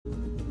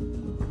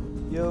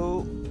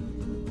Yo,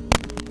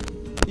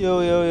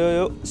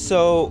 yo.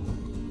 So,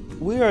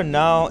 we are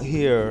now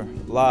here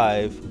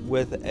live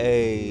with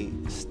a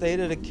State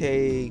of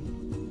Decay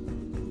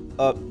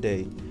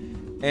update.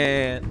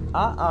 And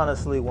I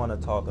honestly want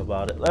to talk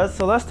about it.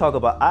 Let's talk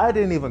about I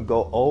didn't even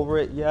go over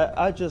it yet.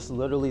 I just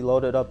literally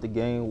loaded up the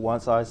game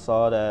once I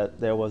saw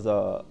that there was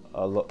an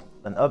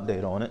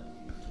update on it.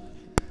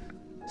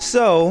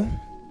 So,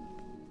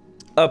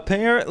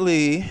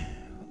 apparently,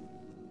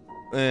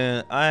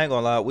 and I ain't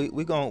gonna lie,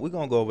 we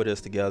gonna go over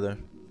this together.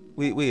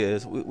 We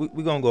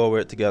gonna go over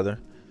it together.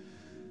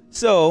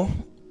 So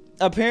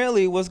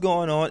apparently, what's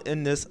going on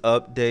in this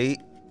update?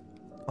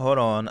 Hold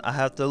on, I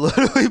have to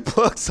literally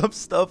plug some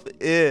stuff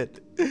in.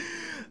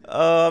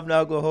 I'm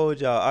not gonna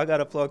hold y'all. I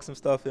gotta plug some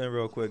stuff in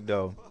real quick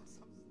though.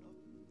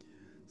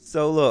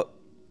 So look.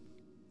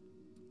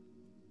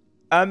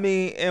 I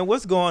mean, and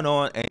what's going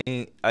on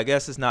ain't, I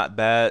guess it's not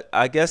bad.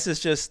 I guess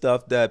it's just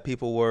stuff that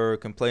people were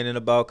complaining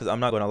about, because I'm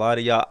not going to lie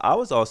to y'all. I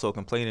was also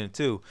complaining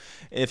too.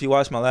 And if you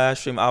watched my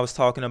last stream, I was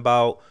talking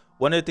about,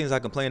 one of the things I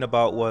complained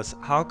about was,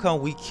 how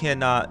come we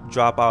cannot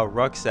drop our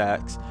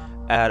rucksacks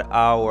at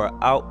our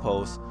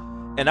outposts?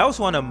 And that was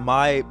one of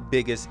my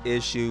biggest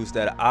issues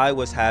that I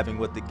was having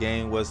with the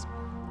game, was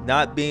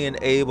not being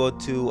able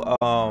to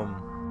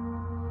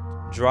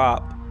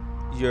drop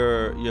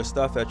your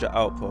stuff at your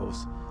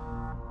outposts.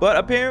 But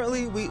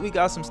apparently we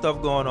got some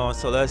stuff going on,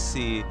 so let's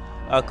see.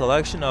 A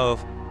collection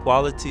of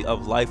quality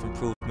of life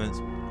improvements.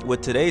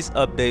 With today's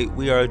update,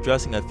 we are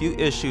addressing a few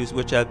issues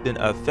which have been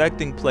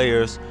affecting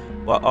players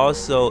while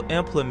also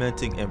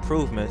implementing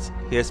improvements.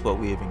 Here's what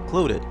we have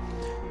included.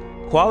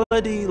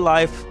 Quality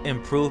life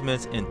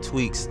improvements and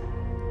tweaks.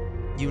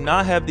 You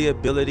now have the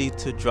ability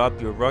to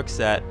drop your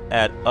rucksack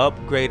at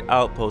upgrade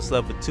outpost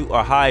level 2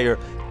 or higher.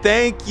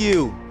 Thank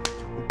you!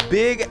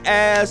 Big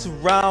ass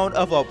round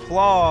of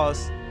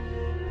applause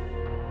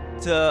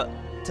to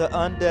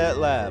Undead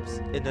Labs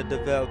in the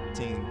develop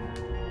team.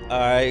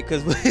 Alright,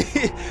 because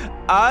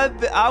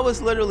I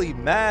was literally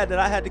mad that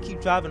I had to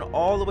keep driving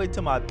all the way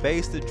to my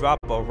base to drop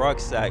a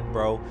rucksack,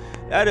 bro.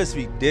 That is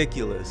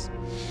ridiculous.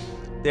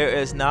 There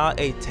is now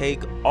a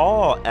take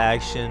all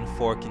action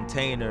for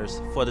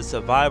containers for the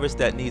survivors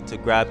that need to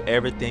grab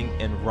everything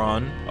and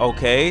run.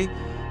 Okay,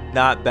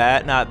 not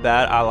bad,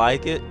 I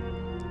like it.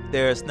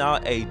 There is now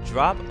a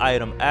drop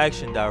item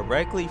action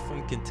directly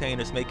from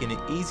containers, making it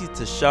easy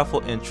to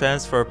shuffle and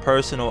transfer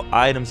personal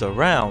items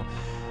around.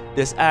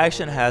 This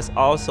action has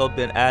also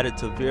been added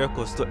to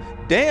vehicle store.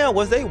 Damn,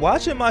 was they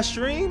watching my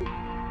stream?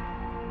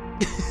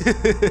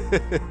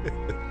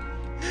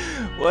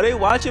 Were they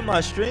watching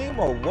my stream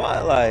or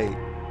what? Like,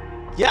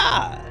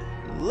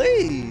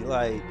 golly,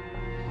 like,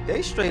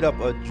 they straight up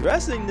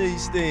addressing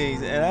these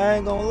things, and I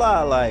ain't gonna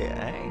lie, like,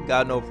 I ain't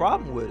got no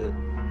problem with it.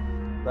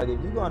 Like,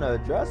 if you're gonna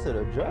address it,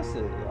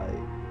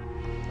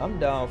 like, I'm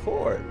down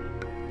for it.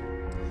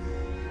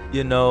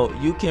 You know,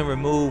 you can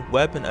remove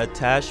weapon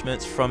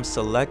attachments from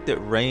selected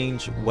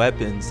range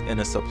weapons in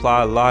a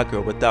supply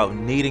locker without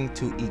needing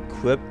to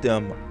equip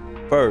them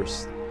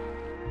first.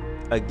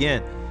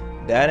 Again,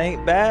 that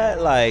ain't bad.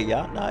 Like,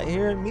 y'all not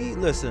hearing me.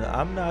 Listen,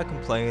 I'm not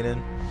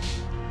complaining.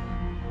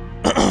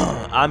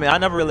 I mean, I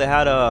never really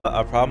had a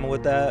problem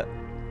with that.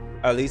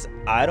 At least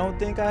I don't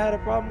think I had a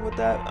problem with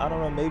that. I don't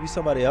know, maybe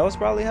somebody else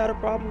probably had a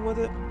problem with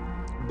it,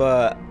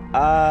 but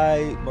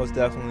I most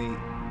definitely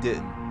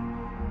didn't.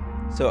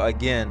 So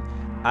again,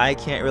 I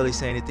can't really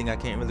say anything. I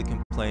can't really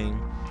complain.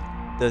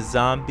 The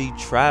zombie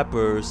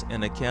trappers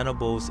and the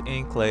cannibals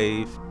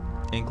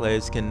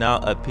enclaves can now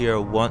appear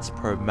once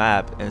per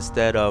map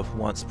instead of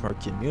once per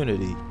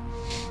community.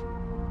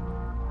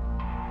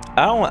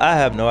 I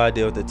have no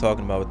idea what they're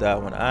talking about with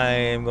that one. I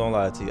ain't gonna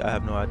lie to you. I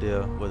have no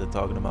idea what they're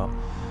talking about.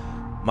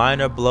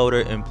 Minor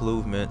bloater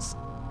improvements.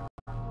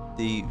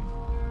 The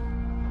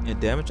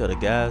damage of the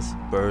gas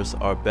bursts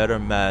are better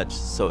matched,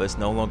 so it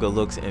no longer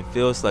looks and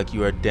feels like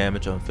you are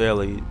damaged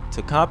unfairly.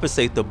 To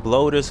compensate, the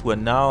bloaters will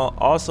now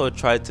also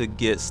try to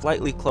get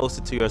slightly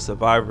closer to your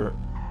survivor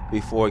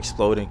before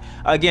exploding.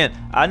 Again,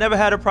 I never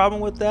had a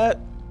problem with that.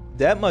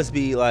 That must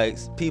be like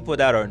people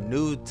that are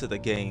new to the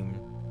game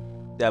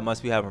that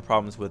must be having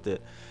problems with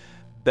it.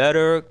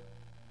 Better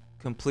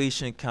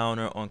completion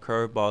counter on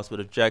curveballs with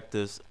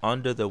objectives.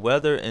 Under the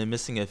weather and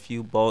missing a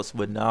few bolts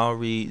would now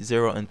read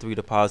 0 and 3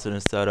 deposit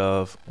instead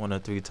of 1 or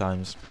 3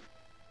 times.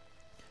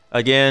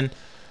 Again,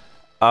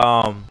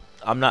 I'm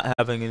not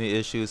having any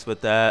issues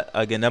with that.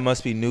 Again, that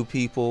must be new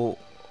people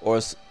or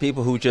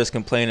people who just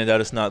complaining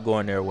that it's not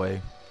going their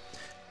way.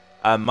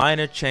 A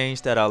minor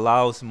change that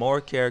allows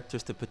more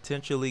characters to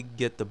potentially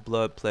get the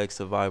blood plague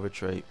survivor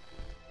trait.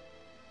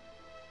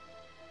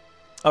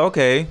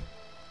 Okay,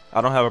 I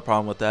don't have a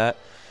problem with that.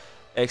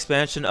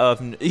 Expansion of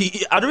the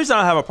reason I don't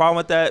have a problem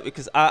with that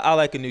because I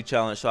like a new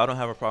challenge, so I don't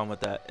have a problem with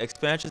that.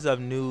 Expansions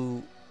of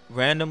new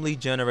randomly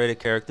generated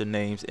character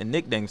names and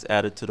nicknames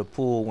added to the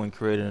pool when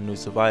creating a new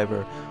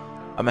survivor.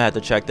 I'm gonna have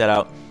to check that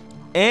out.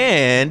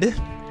 And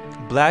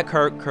Black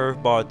Hurt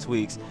curveball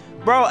tweaks.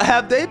 Bro,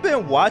 have they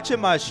been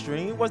watching my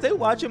stream? Was they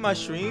watching my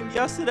stream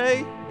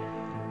yesterday?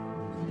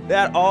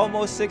 that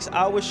almost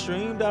 6-hour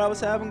stream that I was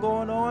having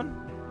going on,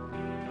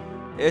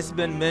 it's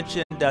been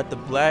mentioned that the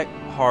black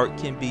heart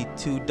can be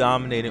too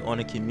dominating on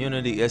a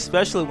community,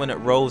 especially when it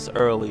rolls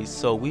early,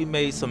 so we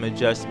made some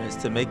adjustments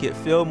to make it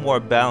feel more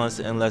balanced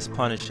and less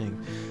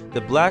punishing.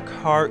 The black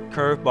heart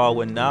curveball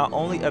will not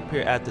only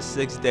appear after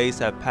 6 days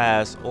have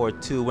passed or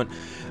 2 when...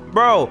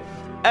 Bro,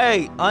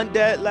 hey,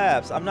 Undead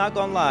Labs, I'm not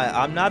gonna lie,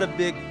 I'm not a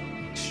big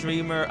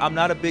streamer, I'm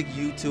not a big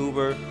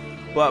YouTuber,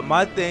 but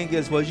my thing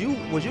is, was you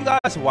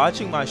guys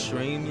watching my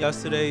stream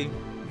yesterday?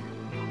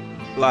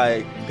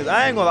 Like, cause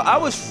I ain't gonna lie, I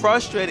was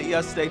frustrated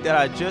yesterday that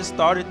I just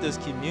started this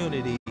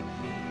community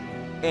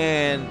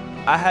and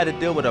I had to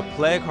deal with a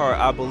plague heart,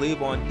 I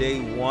believe, on day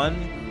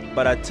 1,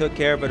 but I took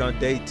care of it on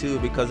day 2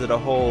 because of the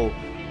whole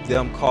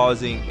them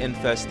causing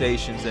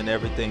infestations and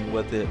everything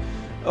with it.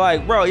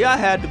 Like, bro, y'all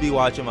had to be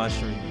watching my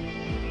stream.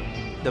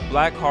 The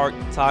black heart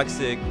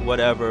toxic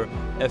whatever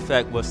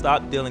effect will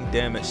stop dealing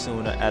damage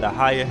sooner at a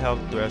higher health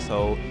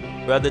threshold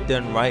rather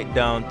than right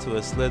down to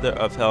a slither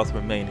of health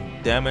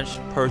remaining. Damage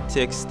per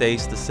tick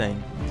stays the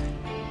same.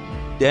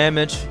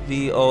 Damage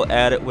VO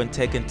added when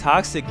taking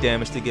toxic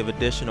damage to give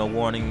additional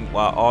warning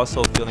while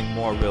also feeling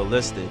more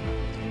realistic.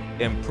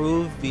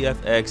 Improved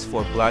VFX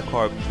for black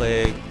heart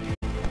plague,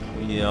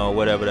 you know,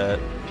 whatever,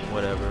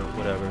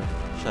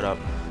 shut up.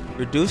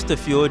 Reduce the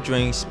fuel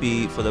drain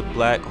speed for the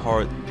black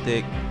heart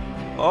thick.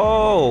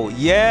 Oh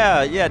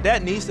yeah,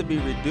 that needs to be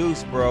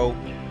reduced, bro.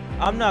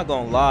 I'm not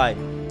gonna lie,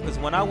 because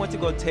when I went to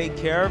go take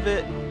care of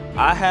it,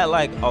 I had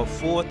like a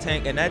full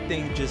tank and that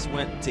thing just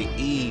went to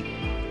E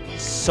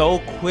so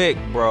quick,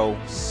 bro,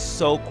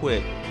 so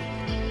quick.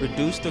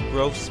 Reduce the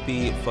growth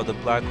speed for the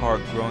black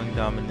heart growing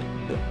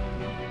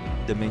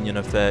dominion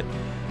effect.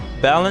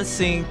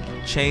 Balancing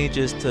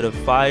changes to the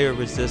fire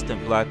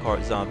resistant black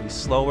heart zombies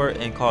slower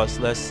and cause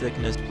less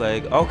sickness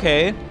plague.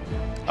 Okay,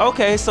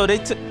 so they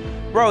took,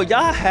 bro,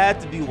 y'all had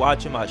to be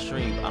watching my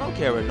stream. I don't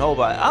care what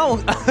nobody,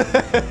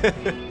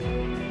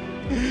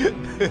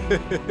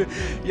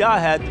 y'all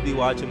had to be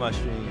watching my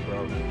stream,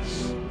 bro,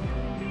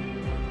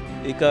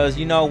 because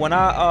you know, when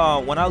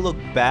I look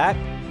back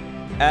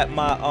at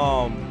my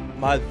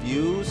my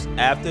views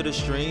after the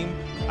stream,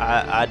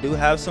 I do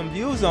have some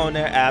views on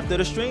there after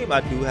the stream.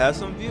 I do have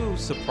some views,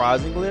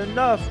 surprisingly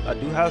enough. I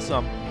do have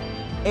some.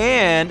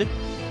 And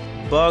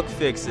bug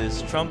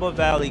fixes. Trumbull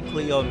Valley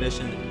Clio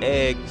mission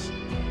edge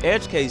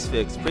case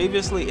fix.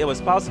 Previously, it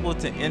was possible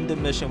to end the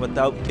mission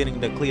without getting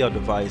the Clio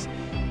device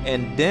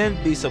and then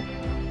be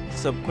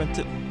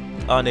subsequent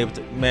unable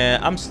to.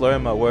 Man, I'm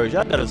slurring my words.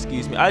 Y'all gotta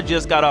excuse me. I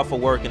just got off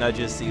of work and I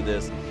just see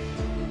this.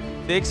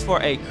 Fix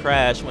for a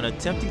crash when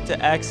attempting to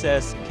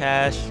access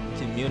cache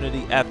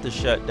community after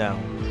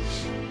shutdown.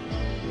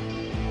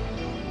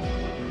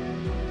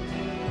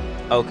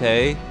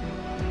 Okay,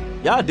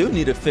 y'all do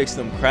need to fix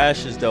them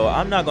crashes though.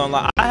 I'm not gonna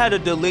lie, I had to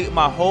delete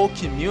my whole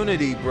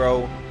community,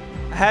 bro.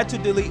 I had to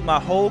delete my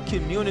whole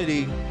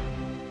community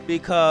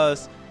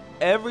because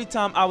every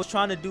time I was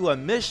trying to do a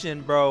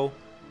mission, bro,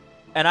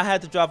 and I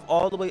had to drive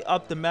all the way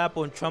up the map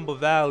on Trumbull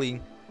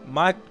Valley,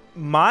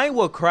 mine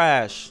would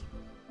crash.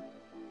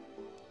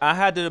 I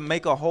had to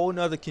make a whole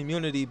nother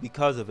community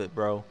because of it,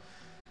 bro.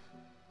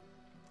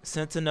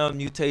 Sentinel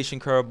mutation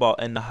curveball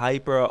and the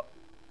hyper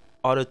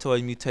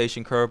auditory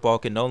mutation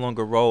curveball can no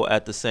longer roll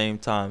at the same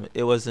time.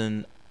 It was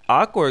an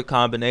awkward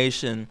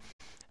combination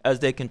as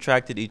they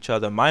contracted each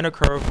other. Minor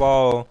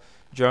curveball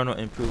journal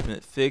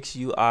improvement, fixed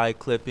UI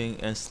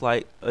clipping, and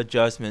slight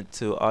adjustment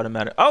to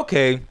automatic.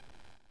 Okay,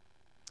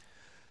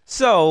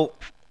 so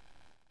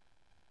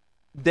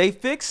they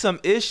fixed some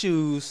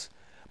issues,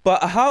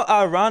 but how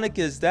ironic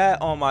is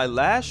that? On my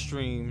last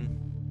stream,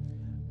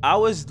 I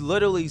was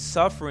literally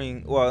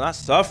suffering, well, not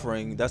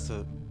suffering,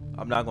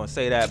 I'm not gonna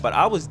say that, but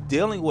I was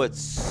dealing with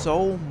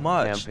so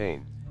much.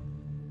 Campaign.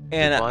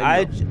 And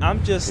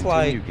I'm just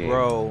like, game.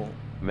 Bro.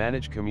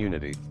 Manage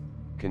community.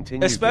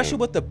 Continue. Especially game.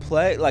 With the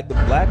plague, like the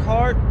black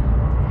heart.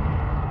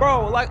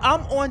 Bro, like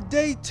I'm on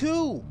day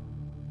 2.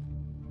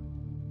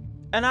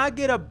 And I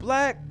get a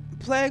black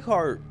plague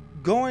heart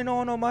going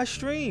on my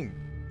stream.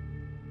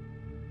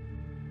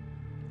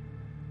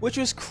 Which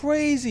was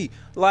crazy.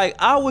 Like,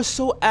 I was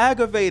so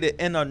aggravated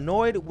and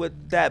annoyed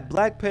with that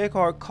black plague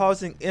heart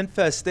causing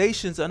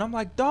infestations. And I'm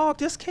like, dog,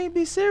 this can't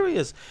be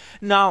serious.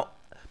 Now,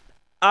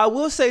 I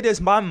will say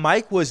this. My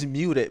mic was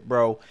muted,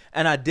 bro.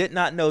 And I did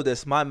not know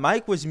this. My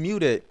mic was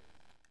muted.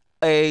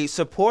 A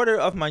supporter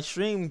of my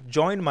stream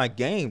joined my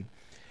game.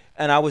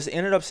 And I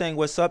ended up saying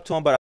what's up to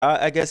him, but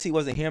I guess he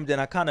wasn't here. Then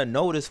I kind of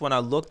noticed when I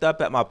looked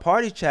up at my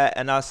party chat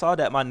and I saw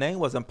that my name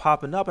wasn't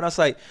popping up. And I was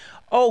like,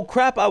 oh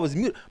crap, I was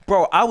muted.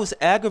 Bro, I was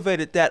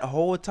aggravated that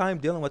whole time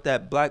dealing with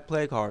that black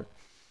plague heart.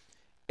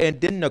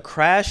 And then the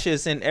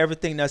crashes and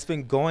everything that's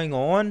been going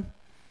on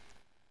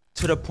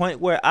to the point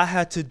where I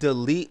had to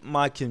delete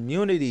my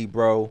community,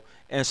 bro,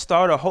 and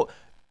start a whole...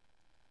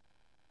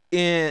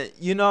 And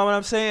you know what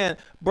I'm saying?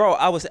 Bro,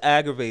 I was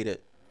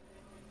aggravated.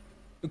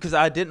 Because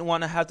I didn't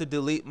want to have to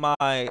delete my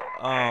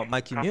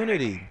my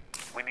community.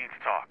 We need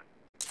to talk.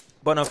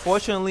 But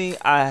unfortunately,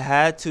 I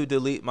had to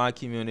delete my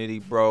community,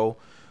 bro.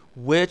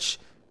 Which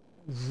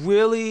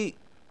really,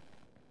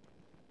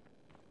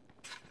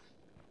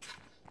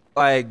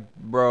 like,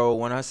 bro,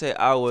 when I say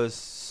I was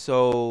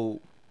so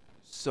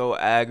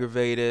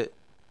aggravated,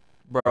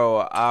 bro,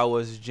 I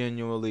was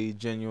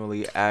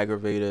genuinely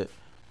aggravated.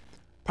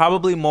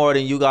 Probably more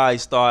than you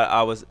guys thought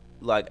I was,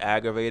 like,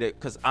 aggravated,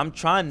 because I'm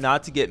trying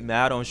not to get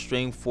mad on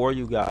stream for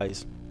you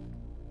guys,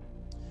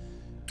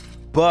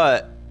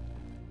 but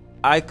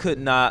I could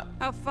not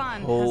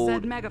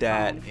hold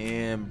that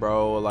in,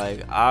 bro.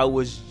 Like, I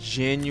was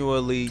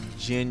genuinely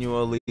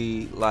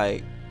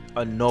like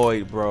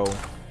annoyed, bro.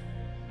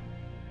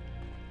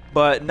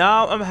 But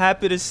now I'm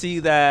happy to see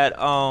that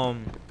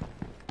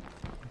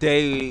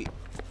they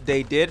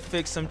did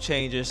fix some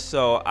changes,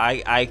 so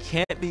I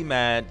can't be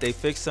mad. They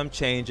fixed some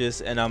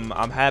changes, and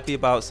I'm happy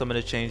about some of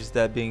the changes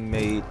that are being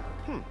made.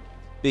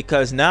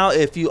 Because now,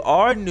 if you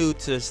are new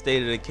to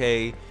State of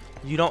Decay,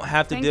 you don't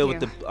have to deal with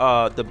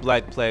the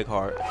Black Plague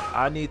Heart.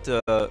 I need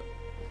to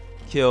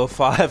kill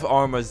 5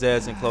 armor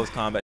Zeds in close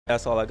combat.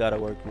 That's all I gotta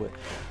work with.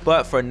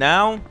 But for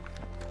now,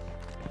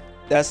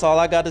 that's all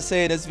I got to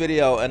say in this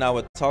video, and I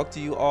will talk to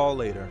you all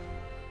later.